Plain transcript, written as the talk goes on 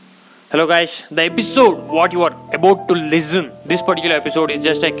Hello guys, the episode what you are about to listen, this particular episode is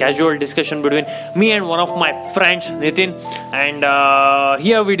just a casual discussion between me and one of my friends Nitin, and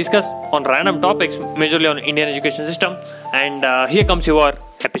here we discuss on random topics majorly on Indian education system, and here comes your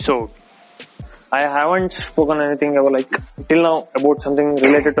episode. I haven't spoken anything about till now about something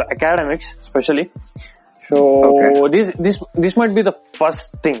related to academics especially. So this might be the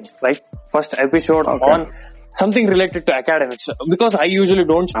first thing, right? First episode on something related to academics, because I usually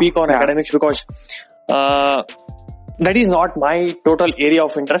don't speak on academics because that is not my total area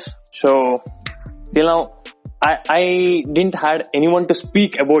of interest. So till now I didn't had anyone to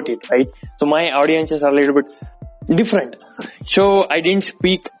speak about it, right? So my audiences are a little bit different. So I didn't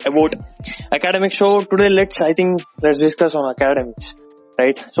speak about academics. So today let's discuss on academics,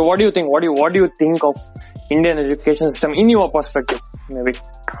 right? So what do you think? What do you think of Indian education system in your perspective, maybe?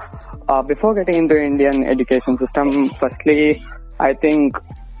 Before getting into Indian education system, firstly, I think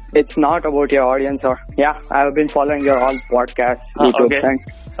it's not about your audience I've been following your all podcasts, YouTube,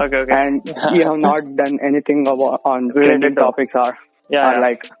 and you have not done anything on related topics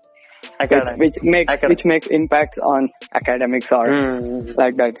which makes impacts on academics or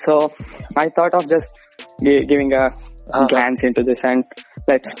like that. So I thought of just giving a glance into this and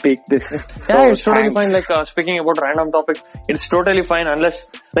let's speak this. It's totally fine. Speaking about random topics, it's totally fine unless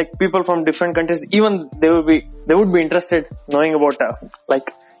people from different countries, even they would be interested knowing about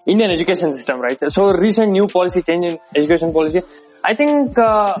Indian education system, right? So recent new policy change in education policy, I think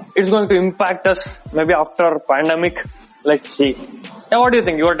it's going to impact us maybe after pandemic. Let's see. What do you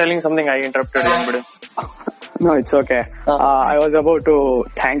think? You were telling something, I interrupted you. No, it's okay. I was about to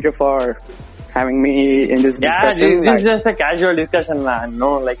thank you for having me in this discussion. This is just a casual discussion, man.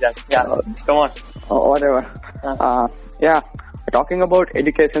 No, like that. Come on. Whatever. Talking about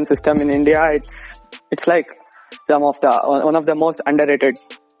education system in India, it's like one of the most underrated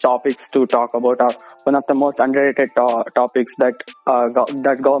topics to talk about, or one of the most underrated topics that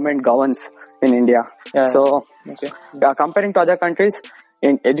government governs in India. Comparing to other countries,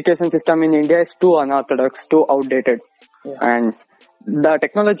 in education system in India is too unorthodox, too outdated, and the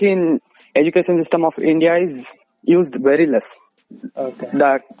technology in education system of India is used very less.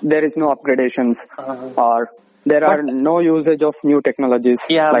 That there is no upgradations or there are no usage of new technologies.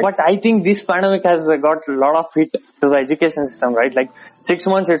 But I think this pandemic has got a lot of hit to the education system, right? 6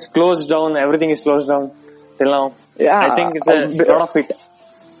 months it's closed down, everything is closed down till now. I think it's a lot of hit.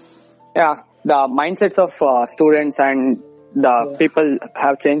 The mindsets of students and the people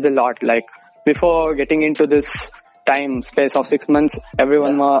have changed a lot. Before getting into this time space of 6 months,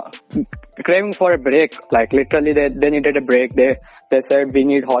 everyone were craving for a break. Literally they needed a break. They said we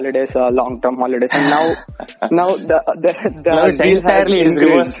need holidays, long-term holidays, and now the zeal entirely is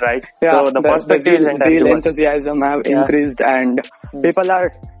reversed, right? So the perspective is entirely enthusiasm have increased, and people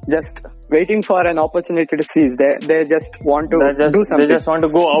are just waiting for an opportunity to seize. They just want to do something. They just want to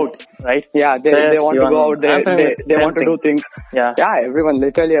go out, right? They want to go out. They want to do things.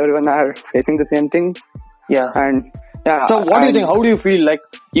 Literally everyone are facing the same thing. So what do you think? How do you feel?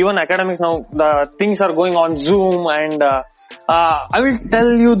 Even academics now, the things are going on Zoom, and I will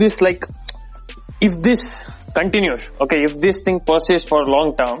tell you this, if this continues, if this thing persists for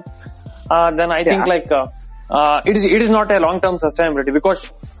long term, then I think it is not a long term sustainability,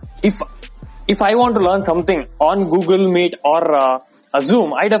 because if I want to learn something on Google Meet or a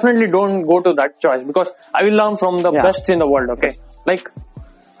Zoom, I definitely don't go to that choice, because I will learn from the best in the world.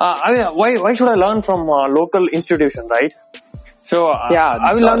 Why should I learn from local institution, right? So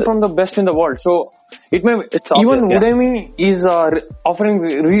I will learn from the best in the world. So Udemy is offering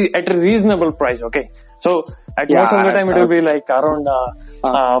at a reasonable price. So at most of the time it will be around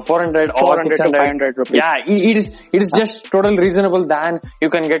 400 or 600 500 rupees. It is just totally reasonable than you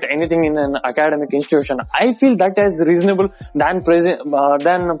can get anything in an academic institution. I feel that is reasonable than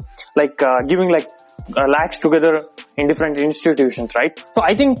giving lakhs together in different institutions, right? So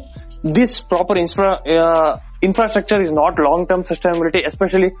I think this proper infrastructure is not long-term sustainability,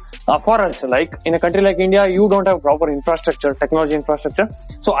 especially for us. In a country like India, you don't have proper infrastructure, technology infrastructure.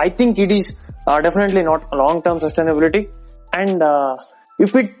 So I think it is definitely not long-term sustainability. And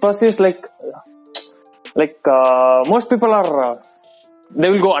if it persists, most people are they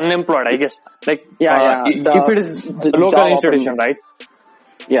will go unemployed, I guess. If it is a local institution, right?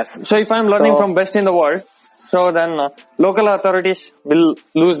 Yes. So if I'm learning from best in the world, so then local authorities will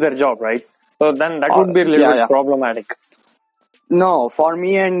lose their job, right? So then that would be a little bit problematic. No, for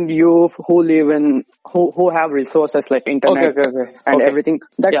me and you who live in, who have resources like internet and everything,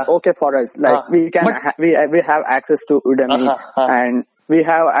 that's okay for us. We can we have access to Udemy and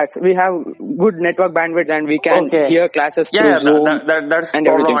we have good network bandwidth, and we can Okay. hear classes Yeah, through Zoom that's and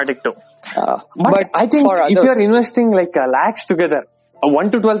everything. problematic too. Uh, But I think for if others, you're investing like lakhs together,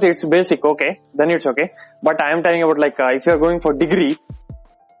 1 to 12th it's basic, okay, then it's okay. But I am telling about like if you're going for degree,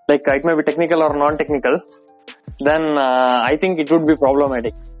 like it may be technical or non-technical, then I think it would be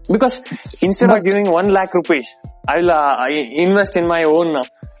problematic. Because instead of giving 1 lakh rupees, I'll invest in my own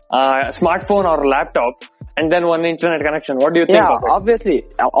smartphone or laptop and then one internet connection. What do you think yeah, of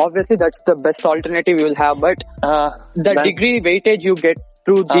it? obviously that's the best alternative you will have. But the then- degree weightage you get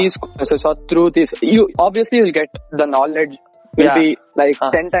through these courses or through this, you obviously will get the knowledge will Yeah. be like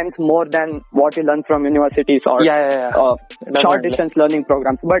 10 times more than what you learn from universities or short Definitely. distance learning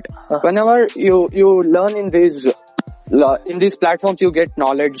programs. But whenever you learn in these platforms, you get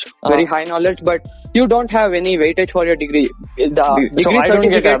knowledge, very high knowledge, but you don't have any weightage for your degree. The degree I don't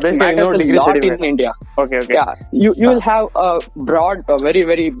get certificate basically matters no a degree lot certificate. in India. Okay. Yeah, you will have a very,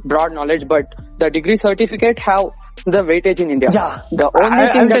 very broad knowledge, but the degree certificate have the weightage in India. Yeah, the only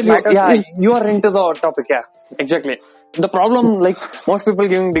I'll thing that tell you, matters is you are into the topic. Yeah, exactly. The problem, like most people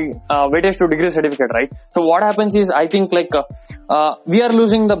giving weightage to degree certificate, right? So what happens is, I think like we are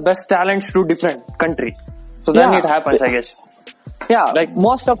losing the best talents to different country. So then it happens, I guess. Yeah, like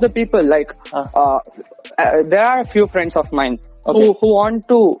most of the people, like there are a few friends of mine who want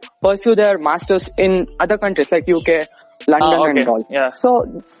to pursue their masters in other countries like UK, London, and all. Yeah.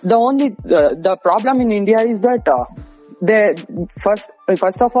 So the only the problem in India is that they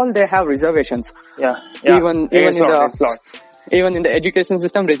first of all they have reservations. Yeah. Even in the education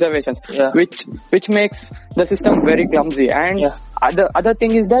system, reservations, which makes the system very clumsy. And other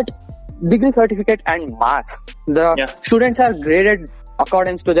thing is that degree certificate and marks, the students are graded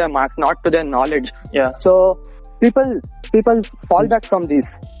according to their marks, not to their knowledge. So people fall back from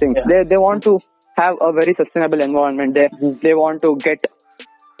these things. They want to have a very sustainable environment. They want to get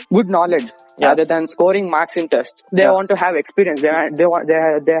good knowledge rather than scoring marks in tests. They want to have experience. They have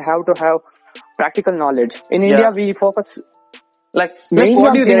to have practical knowledge. In India, we focus like mainly what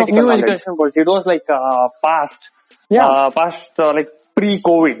on do you think of theoretical new knowledge. education policy? It was like past like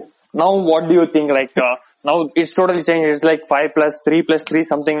pre-COVID. Now what do you think? Like now it's totally changed. It's like 5 plus 3 plus 3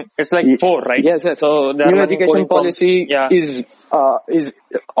 something. It's like 4, right? Yes. So new education policy is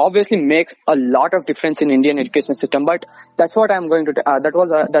obviously makes a lot of difference in Indian education system. But that's what I'm going to.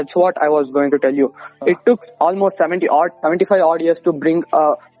 That's what I was going to tell you. It took almost 75 odd years to bring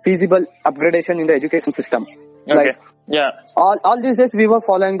a feasible upgradation in the education system. Okay. All these days we were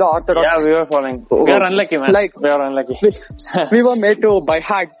following the orthodox. Yeah, we were following. We are unlucky, man. We are unlucky. We were made to by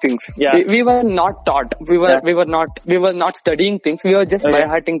heart things. Yeah. We were not taught. We were not studying things. We were just by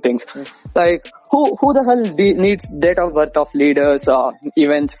hearting things. Like who the hell needs date of birth of leaders or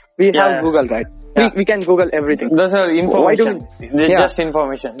events? We have Google, right? We can Google everything. Those are information. They're just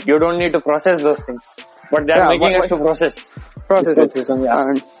information. You don't need to process those things. But they are making us to process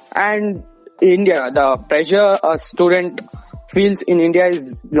it. And India, the pressure a student feels in India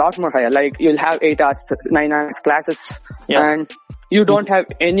is a lot more higher. Like you'll have 8 hours, 9 hours classes, and you don't have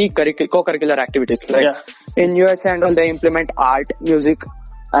any co-curricular activities. Like in US and all, they implement art, music,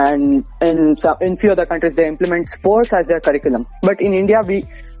 and in few other countries they implement sports as their curriculum. But in India,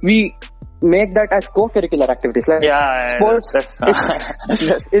 we make that as co-curricular activities. Like sports,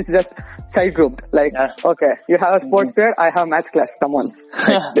 it's just side grouped. Like okay, you have a sports period, I have maths class. Come on. So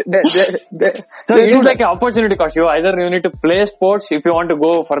it is like an opportunity cost. Either you need to play sports if you want to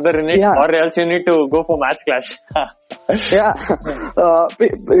go further in it, or else you need to go for maths class.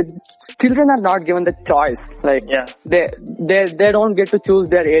 Children are not given the choice. Like they don't get to choose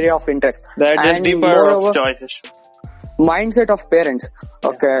their area of interest. They're just deeper of choices. Mindset of parents,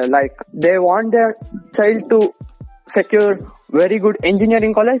 like they want their child to secure very good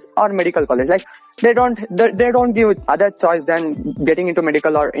engineering college or medical college. Like they don't give other choice than getting into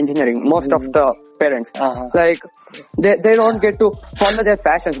medical or engineering. Most of the parents, like they don't get to follow their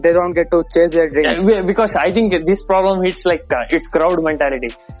passions. They don't get to chase their dreams. Because I think this problem hits like it's crowd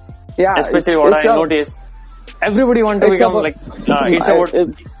mentality. Especially what I notice, everybody want to become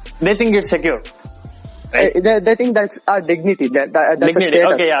they think it's secure. Right. They think that's our dignity. That's dignity.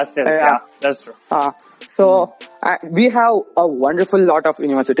 A status. Okay, that's true. So we have a wonderful lot of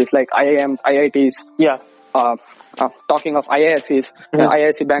universities like IIMs, IITs. Talking of IISCs,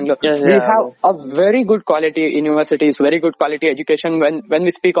 IISc Bangalore. We have a very good quality universities, very good quality education when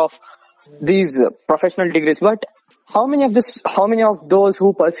we speak of these professional degrees. But how many of those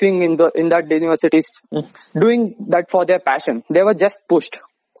who pursuing in that universities doing that for their passion? They were just pushed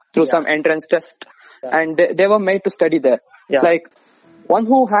through some entrance test. And they were made to study there. Like one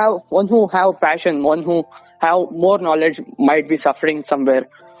who have passion, one who have more knowledge might be suffering somewhere,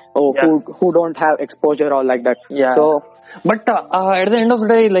 who don't have exposure or like that. Yeah. So, but at the end of the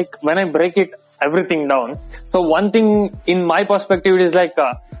day, like when I break it everything down, so one thing in my perspective is like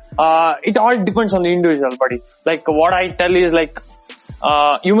it all depends on the individual, buddy. Like what I tell is like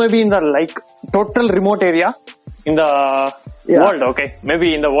you may be in the like total remote area in the world, okay?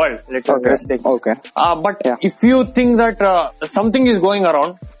 Maybe in the world, let's say. Okay. But if you think that something is going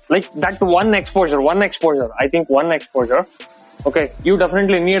around, like that one exposure, I think one exposure, okay, you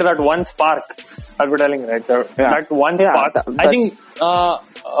definitely need that one spark. I'll be telling you, right? That one spark. I think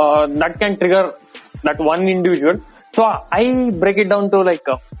that can trigger that one individual. So I break it down to like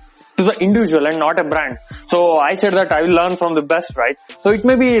to the individual and not a brand. So I said that I will learn from the best, right? So it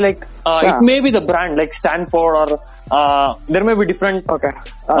may be like it may be the brand like Stanford or there may be different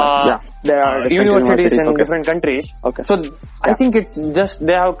there are different universities in different countries. Okay. So I think it's just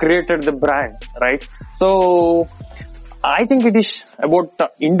they have created the brand, right? So I think it is about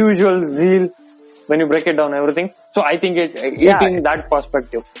individual zeal when you break it down everything. So I think it in that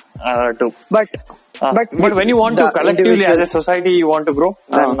perspective too. But when you want to collectively as a society you want to grow,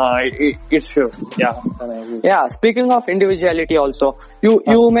 then it's sure. Yeah. Speaking of individuality, also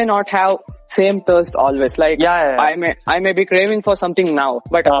you may not have same thirst always. Like I may be craving for something now,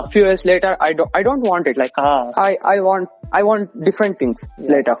 but a few years later I don't want it. Like I want different things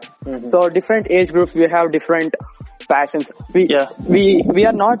later. Mm-hmm. So different age groups, we have different passions. We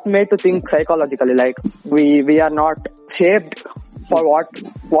are not made to think psychologically. Like we are not shaped for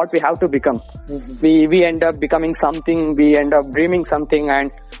what we have to become. Mm-hmm. We end up becoming something, we end up dreaming something,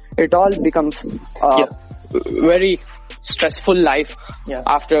 and it all becomes very stressful life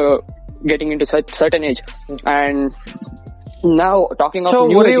after getting into such certain age. And now talking of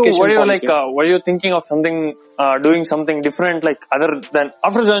new education policy. Were you thinking of something, doing something different, like other than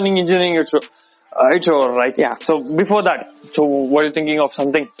after joining engineering? It's over, right? Yeah. So before that, so were you thinking of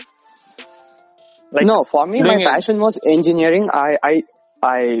something? Like no, for me, my passion was engineering.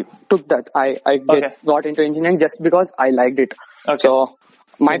 I took that. I got into engineering just because I liked it. Okay. So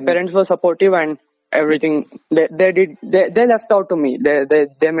my parents were supportive and everything. They left out to me.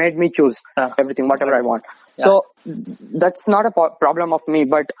 They made me choose everything, whatever I want. Yeah. So that's not a problem of me.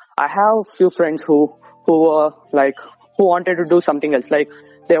 But I have few friends who were like who wanted to do something else. Like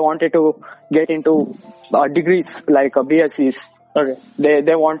they wanted to get into degrees like BScs. Okay.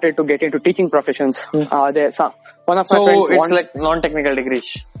 They wanted to get into teaching professions. One of my friends. So it's like non-technical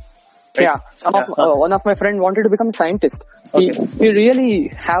degrees. Right? Yeah. One of my friends wanted to become a scientist. Okay. He really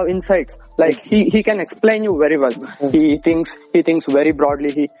have insights. Like he can explain you very well. He thinks very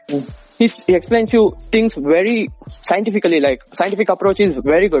broadly. He explains you things very scientifically. Like scientific approach is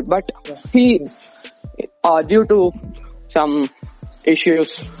very good. But he due to some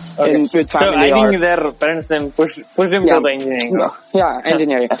issues with family. So I think their parents then pushed him to the engineering. Yeah,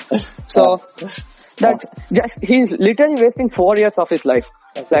 engineering. So that he's literally wasting 4 years of his life.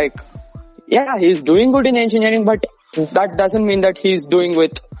 Like, he's doing good in engineering, but that doesn't mean that he's doing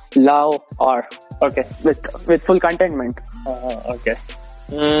with love or with full contentment. Okay.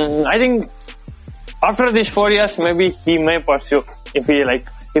 I think after these 4 years, maybe he may pursue if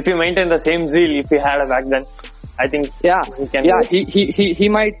he maintain the same zeal if he had back then. I think he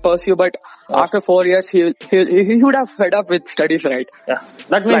might pursue, but after 4 years he would have fed up with studies, right? Yeah,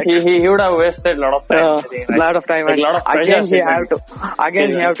 that means he would have wasted a lot of time. Lot of time, and again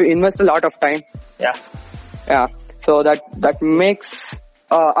he have to invest a lot of time. Yeah. So that makes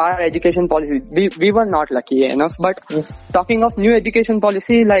our education policy. We were not lucky enough, but talking of new education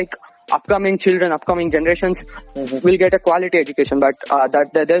policy, like upcoming generations will get a quality education, but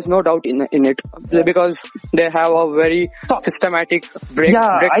there's no doubt in it because they have a very systematic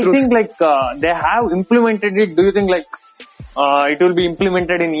breakthrough. I think they have implemented it. Do you think it will be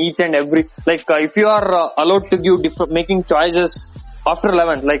implemented in each and every, if you are allowed to give making choices after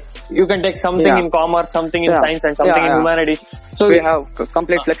 11, you can take something in commerce, something in science, and something in humanity. So we have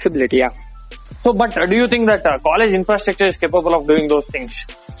complete flexibility. So, but do you think that college infrastructure is capable of doing those things?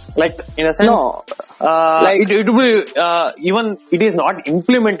 In a sense, no. It will be even it is not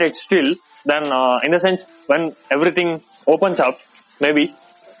implemented still. Then, in a sense, when everything opens up, maybe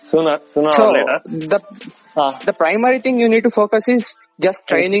sooner or later. The primary thing you need to focus is just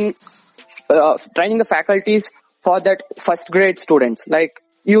training the faculties for that first grade students.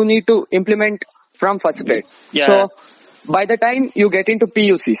 You need to implement from first grade. Yeah. So by the time you get into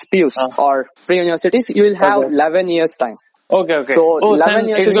PUs or pre-universities, you will have 11 years time. Okay. So 11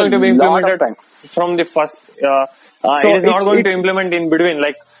 years is going to be implemented from the first. So it is not going to implement in between.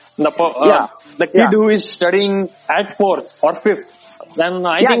 The kid who is studying at 4th or 5th then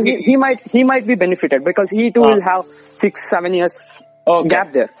I Yeah, think he might be benefited because he too will have 6-7 years okay.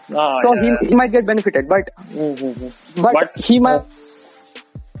 gap there. So he might get benefited, but he might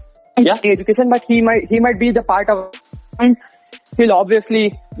the education, but he might be the part of, and he'll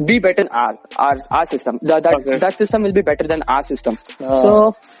obviously be better than our system. That system will be better than our system.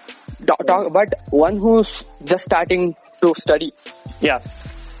 So, but one who's just starting to study,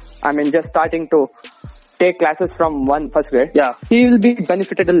 I mean, just starting to take classes from first grade, he will be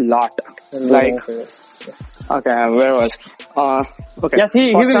benefited a lot. Like, okay, where was? Okay. Yes,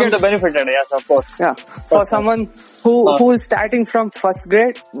 he will get benefited. Yes, of course. Yeah, for someone who is starting from first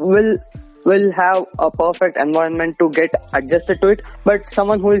grade will have a perfect environment to get adjusted to it. But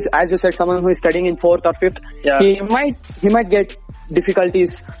someone who is, as you said, someone who is studying in 4th or 5th, he might get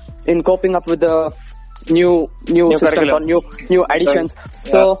difficulties in coping up with the new systems or new additions.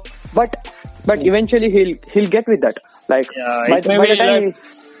 So, but eventually he'll get with that. Like by the time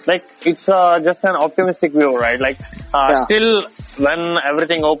like it's just an optimistic view, right? Like still when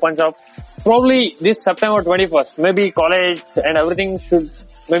everything opens up, probably this September 21st, maybe college and everything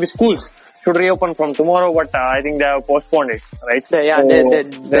maybe schools should reopen from tomorrow, but I think they have postponed it, right?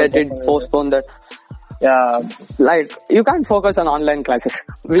 They did postpone that. Yeah, like you can't focus on online classes.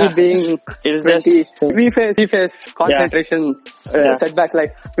 We face concentration setbacks.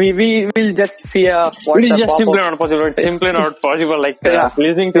 Like we will just see a. It is just simply not possible. It's simply not possible. Like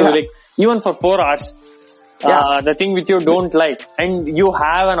listening to like even for 4 hours, the thing which you don't like, and you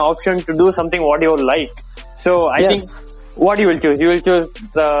have an option to do something what you like. So I think what you will choose. You will choose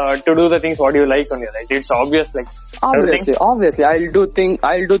to do the things what you like only. Like it's obvious. Like obviously, I'll do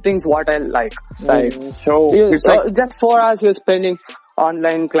things what I like. Like so, just 4 hours you're spending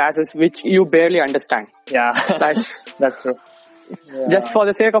online classes which you barely understand. Yeah, like, that's true. Just for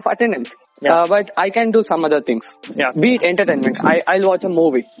the sake of attendance. But I can do some other things. Be it entertainment. I'll watch a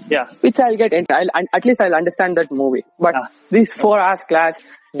movie. Which I'll get. At least I'll understand that movie. But this 4 hours class,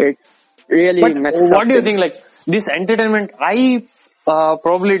 it really messes up. What do you think? Like this entertainment, I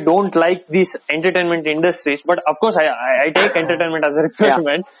probably don't like these entertainment industries, but of course I take entertainment as a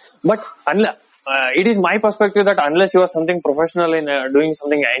refreshment. But it is my perspective that unless you are something professional in doing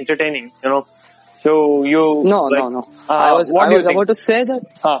something entertaining, so you no. I was about to say that.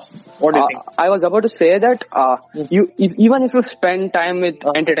 What do you think? I was about to say that even if you spend time with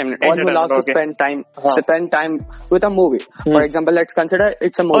entertainment, one will also spend time with a movie. For example, let's consider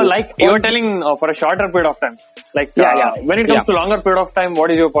it's a movie. Oh, like you were telling for a shorter period of time. Like when it comes to longer period of time,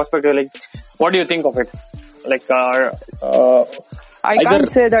 what is your perspective? Like, what do you think of it? Like I can't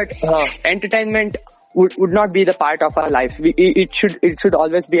say that entertainment would not be the part of our lives. It should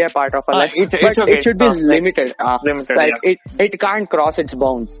always be a part of our life. It should be limited. It can't cross its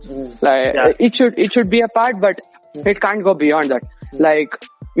bounds. It should be a part, but it can't go beyond that. Like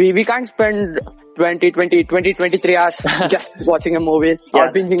we can't spend 23 hours just watching a movie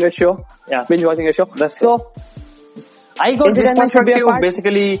or binging a show. Binge watching a show. So I got this perspective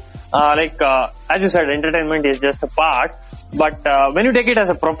basically. As you said, entertainment is just a part. But when you take it as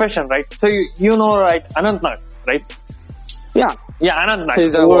a profession, right? So you know, right? Anantnag, right? Yeah, Anantnag.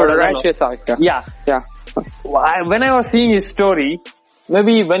 He's a righteous actor. Yeah. When I was seeing his story,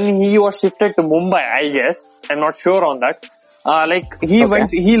 maybe when he was shifted to Mumbai, I guess, I'm not sure on that.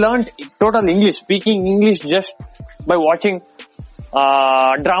 He learned total English, speaking English just by watching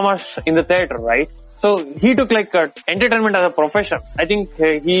dramas in the theater, right? So he took entertainment as a profession. I think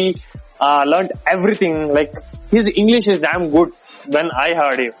he learned everything. Like his English is damn good when I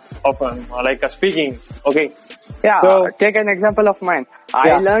heard him of him, speaking. Okay. Yeah. So, take an example of mine.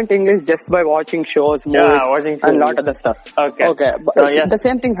 I learned English just by watching shows, movies, and lot of the stuff. Okay. But the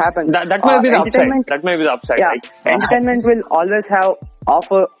same thing happens. That may be the upside. That may be the upside. Yeah. Right? Entertainment will always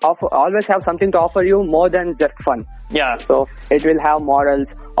have something to offer you more than just fun. Yeah. So it will have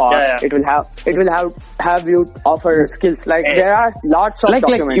morals, or it will have you offer skills. Like there are lots of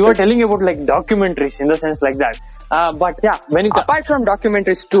documentaries. Like you were telling about documentaries in the sense like that. But when you apart from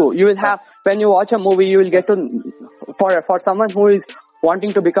documentaries too, you will have when you watch a movie, you will get to for someone who is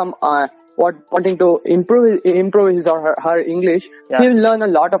wanting to become wanting to improve his or her English, he will learn a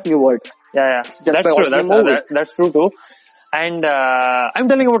lot of new words. That's true. That's true too. And I'm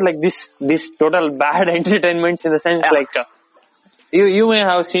telling about this total bad entertainments in the sense you may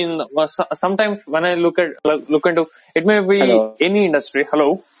have seen sometimes when I look into it may be any industry.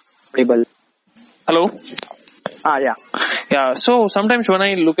 Hello. So sometimes when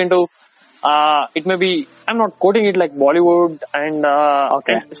I look into it may be I'm not quoting it like Bollywood and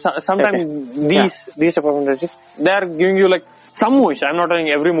sometimes these type of industries they are giving you some movies. I'm not telling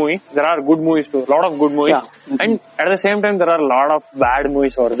every movie. There are good movies too. A lot of good movies. Yeah. And at the same time, there are a lot of bad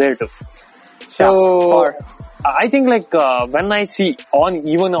movies over there too. Yeah. So I think like when I see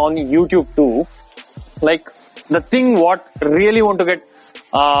even on YouTube too, like the thing what really want to get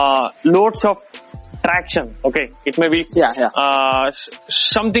loads of traction. Okay, it may be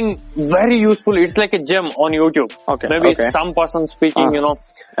something very useful. It's like a gem on YouTube. Okay. Maybe some person speaking, you know.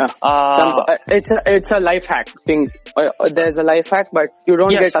 Yeah. It's a life hack thing. There's a life hack, but you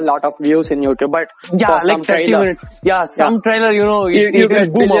don't get a lot of views in YouTube. But like 30 minutes. Yeah, some trailer, you know, you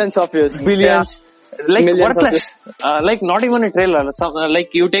get billions of views. Billions. Like Millions worthless. Like not even a trailer. Some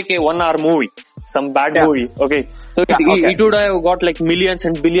like you take a 1 hour movie, some bad movie. Okay, so it would have got like millions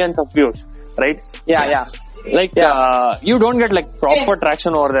and billions of views, right? Yeah. Like you don't get like proper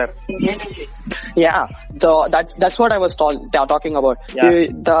traction over there. Yeah, so that's what I was talking about.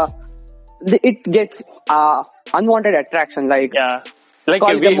 Yeah. It gets unwanted attraction, like like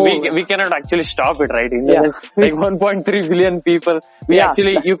we cannot actually stop it, right? Like 1.3 billion people.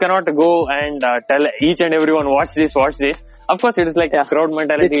 You cannot go and tell each and everyone watch this. Of course, it is like crowd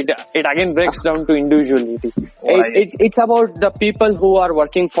mentality. It again breaks down to individuality. It's about the people who are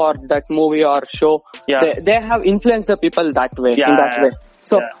working for that movie or show. Yeah. They have influenced the people that way. Way.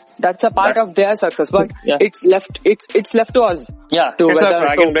 So that's a part of their success, but it's left to us. Yeah, to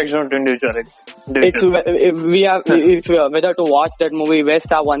again breaks down to individuality. It's whether to watch that movie,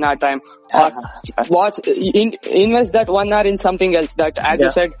 waste our 1 hour time, or invest that 1 hour in something else. That, as you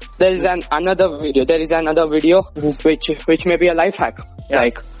said, there is another video which may be a life hack,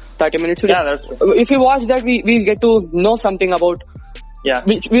 like 30 minutes. Yeah, that's true. If we watch that, we'll get to know something about.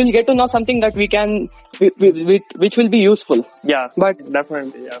 We'll get to know something that which will be useful. Yeah, but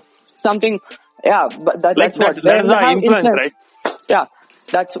definitely. Yeah, something. Yeah, but that's what that's the influence, right? Yeah.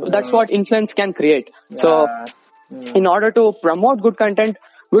 That's what influence can create. So, in order to promote good content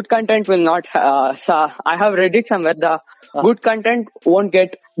will not. I have read it somewhere. The good content won't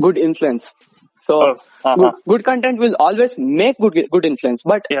get good influence. So, good content will always make good influence,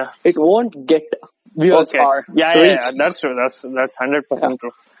 but it won't get viewers or reach. That's true. That's 100%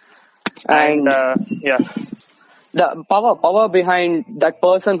 true. And the power behind that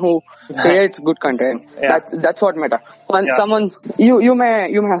person who creates good content. That's what matters. When someone you may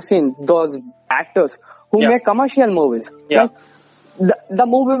have seen those actors who make commercial movies. Like the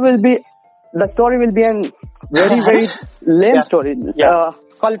movie will be, the story will be a very lame story.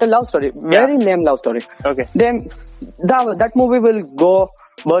 Call it a love story. Very lame love story. Okay. Then that movie will go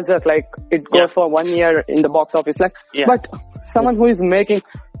berserk, like it goes for 1 year in the box office. But someone who is making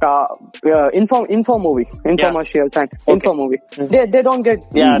info movie, infomercials and info movie, they don't get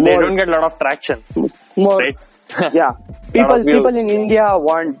they don't get a lot of traction. More, right? People in India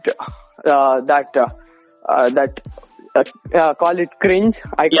want call it cringe.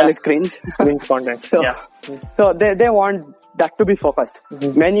 I call it cringe. Cringe content. So they want that to be focused.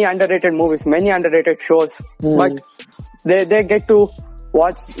 Many underrated movies, many underrated shows, but they get to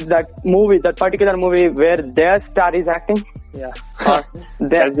watch that particular movie where their star is acting. Or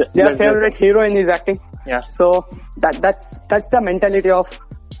their favorite heroine is acting. So that's the mentality of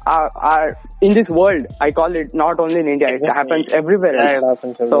our in this world. I call it not only in India. It happens everywhere else. It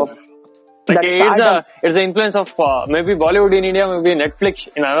happens everywhere. So it's the influence of maybe Bollywood in India, maybe Netflix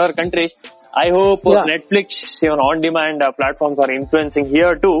in other countries. I hope Netflix, on-demand platforms are influencing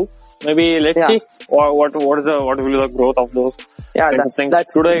here too. Maybe let's see what will be the growth of those. It's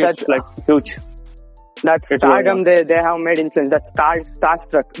like huge. That stardom they have made influence. That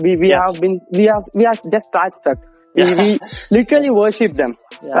starstruck. We are just starstruck. We literally worship them.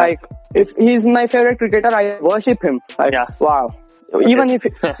 Like if he's my favorite cricketer, I worship him. Like wow. Even if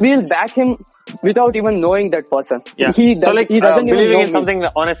we'll back him without even knowing that person. He doesn't even believing know in something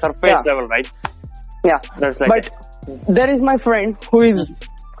on a surface level, right? That's like but there is my friend who is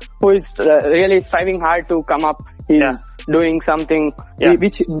really striving hard to come up. He's doing something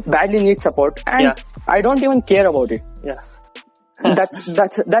which badly needs support, and I don't even care about it.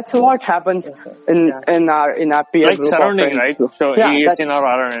 That's what happens in our peer like group surrounding, right? So it's in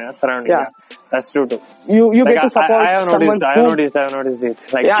our surrounding. That's true too. You get to support someone. I have noticed it.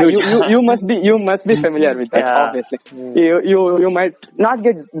 Like you must be familiar with that. Obviously, you might not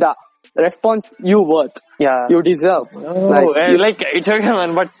get the response you worth. You deserve. It's okay,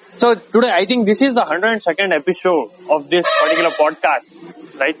 man. But so today, I think this is the 102nd episode of this particular podcast,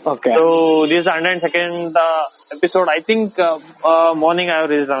 right? Okay. So this is the 102nd episode. I think morning I have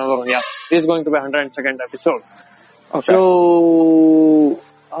released another one. This is going to be 102nd episode. Okay. So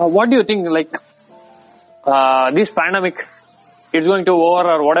what do you think? Like this pandemic, it's going to over,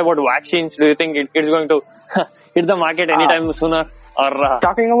 or what about vaccines? Do you think it's going to hit the market anytime sooner? Or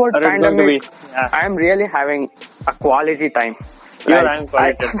talking about or it's going to pandemic, be, yeah. I am really having a quality time. You're Like, having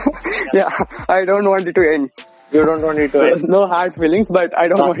quality. yeah, I don't want it to end. You don't want it to end. No hard feelings, but I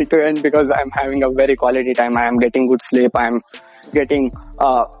don't want it to end because I'm having a very quality time. I am getting good sleep. I'm getting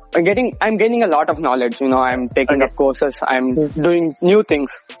a lot of knowledge. You know, I'm taking up courses. I'm doing new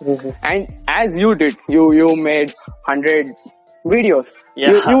things. And as you did, you made 100 videos.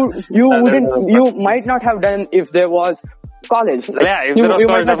 Yeah. You might not have done if there was college. Like, Yeah, if you, there was you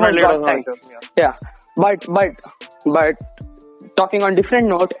college, might not have definitely got time. it was not. Yeah, but talking on different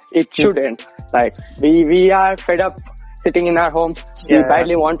note, it should end. Like we are fed up sitting in our homes. Yeah. We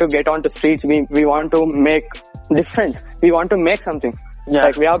badly want to get onto streets. We want to make difference. We want to make something. Yeah.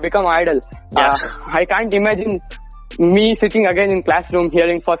 Like we have become idle. Yeah. I can't imagine me sitting again in classroom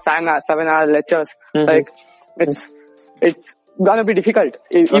hearing for 7-hour lectures. Like it's gonna be difficult.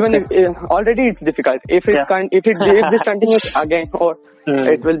 Even if already it's difficult. If this continues again, or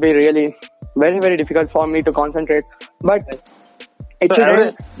it will be really very, very difficult for me to concentrate. But it should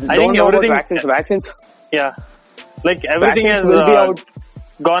end. I think everything. Vaccines. Yeah, like everything has will be out.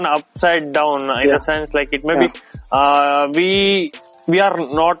 gone upside down in a sense. Like it may be we are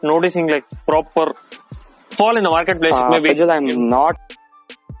not noticing like proper fall in the marketplace. Maybe. Pajal, I'm not.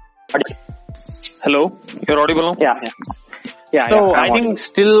 Hello, you're audible now? Yeah. So I think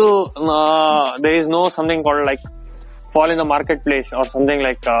still there is no something called like fall in the marketplace or something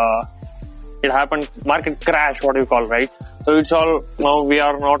like it happened, market crash, what you call, right? So it's all now we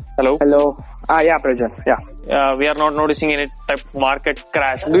are not. Hello. Yeah, Prajal. Yeah. We are not noticing any type of market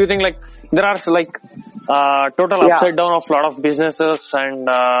crash. Do you think like there are like total upside down of a lot of businesses and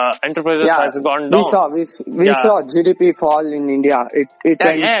enterprises has gone down? We saw GDP fall in India. It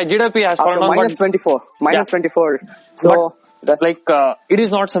GDP has fallen down minus 24. Minus 24. So it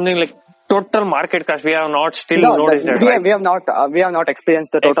is not something like total market crash. We have not still noticed it. Right? We have not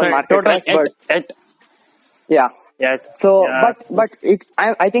experienced the total market crash. But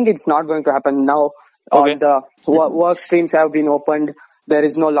I think it's not going to happen now. All the work streams have been opened. There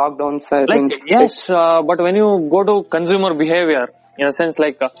is no lockdown. But when you go to consumer behavior, in a sense,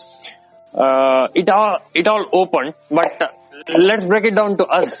 like it all opened. But let's break it down to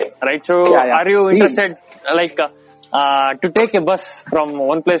us, right? So, are you interested, to take a bus from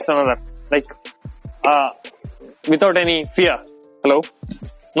one place to another, like without any fear? Hello?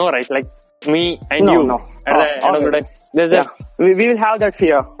 No, right? Like me and you. No. At the end of the day, we will have that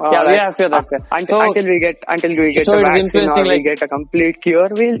fear. We have fear that until we get so the vaccine or we get a complete cure,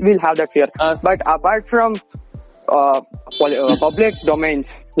 we'll have that fear. But apart from public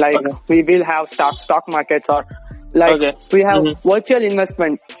domains, like we will have stock markets, or we have virtual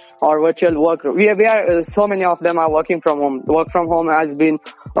investment or virtual work. We are so many of them are working from home. Work from home has been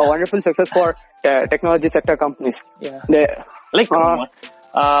a wonderful success for technology sector companies. Yes,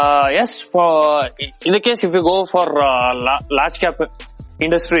 for in the case if you go for large cap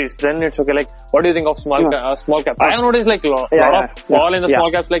industries, then it's okay. Like, what do you think of small cap? I have noticed like lot of fall in the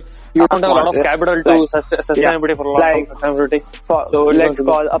small caps. Like, you don't have a lot of capital to sustainability for a lot of sustainability. So let's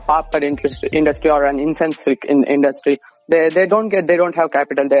call a papad industry or an incense industry. They don't have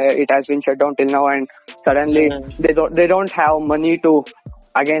capital. It has been shut down till now, and suddenly they don't have money to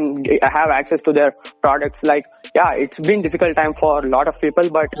again have access to their products. Like, it's been difficult time for a lot of people,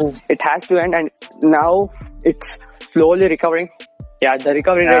 but it has to end, and now it's slowly recovering. The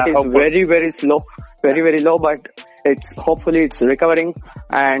recovery rate is very, very slow, very, very low, but hopefully it's recovering.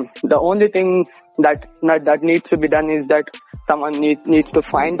 And the only thing that needs to be done is that someone needs to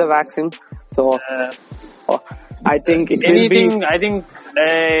find the vaccine. So I think I think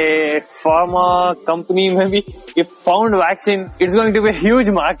a pharma company maybe if found vaccine, it's going to be a huge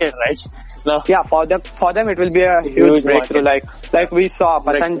market, right? No. Yeah, for them it will be a huge breakthrough. Like we saw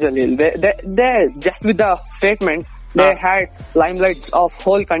Patanjali, they just with the statement they had limelights of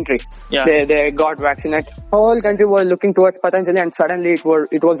whole country. They got vaccinated. Whole country was looking towards Patanjali, and suddenly it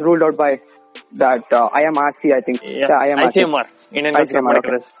was ruled out by that IMRC, I think. ICMR, Indian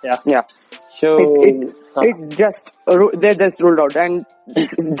ICMR. Yeah. So they just ruled out, and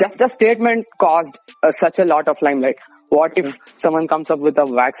just a statement caused such a lot of limelight. What if someone comes up with a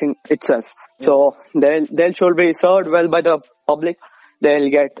vaccine itself? So they'll should be served well by the public. They'll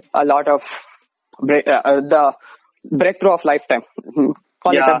get a lot of the breakthrough of lifetime.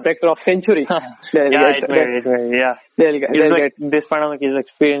 Call it a breakthrough of century. They'll get this pandemic is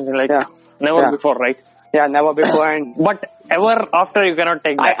experiencing never before, right? Yeah, never before, and but ever after you cannot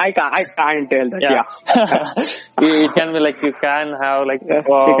take that. I can't tell that. It can be like you can have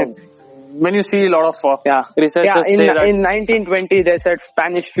when you see a lot of researchers Yeah, say that, in 1920 they said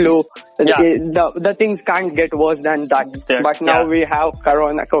Spanish flu. Yeah. The things can't get worse than that. Yeah, But now yeah. we have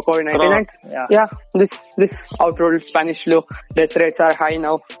COVID-19. Corona, And yeah. this outrolled Spanish flu. Death rates are high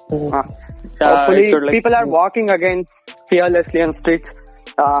now. it Hopefully should, like, people are walking again fearlessly on streets.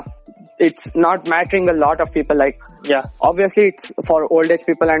 It's not mattering a lot of people. Like, yeah. obviously it's for old age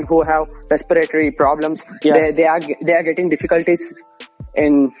people and who have respiratory problems. Yeah. They are getting difficulties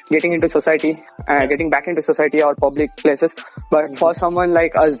in getting into society, getting back into society or public places. But for someone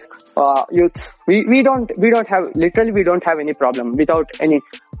like us, youth, we don't have any problem without any.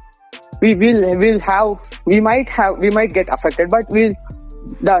 We might get affected, but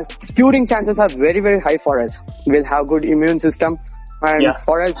the curing chances are very, very high for us. We'll have good immune system, and Yeah.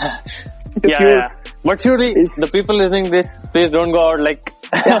 for us to Yeah, cure. yeah. But surely the people listening this, please don't go out like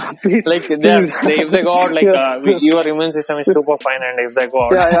Please, like please. if they go out like your immune system is super fine, and if they go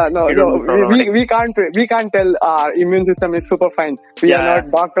out, No. you don't look problematic. We can't tell our immune system is super fine. We are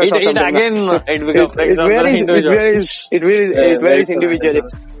not doctors or something. It becomes like it varies individually.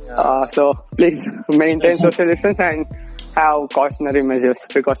 Yeah. So please maintain social distance and have precautionary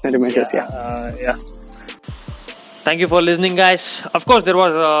measures. Yeah. Thank you for listening, guys. Of course, there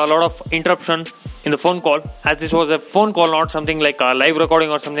was a lot of interruption in the phone call, as this was a phone call, not something like a live recording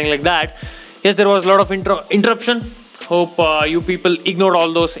or something like that. Yes, there was a lot of interruption. Hope you people ignored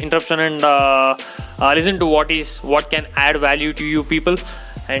all those interruption and listen to what can add value to you people.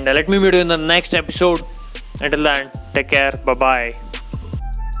 And let me meet you in the next episode. Until then, take care. Bye bye.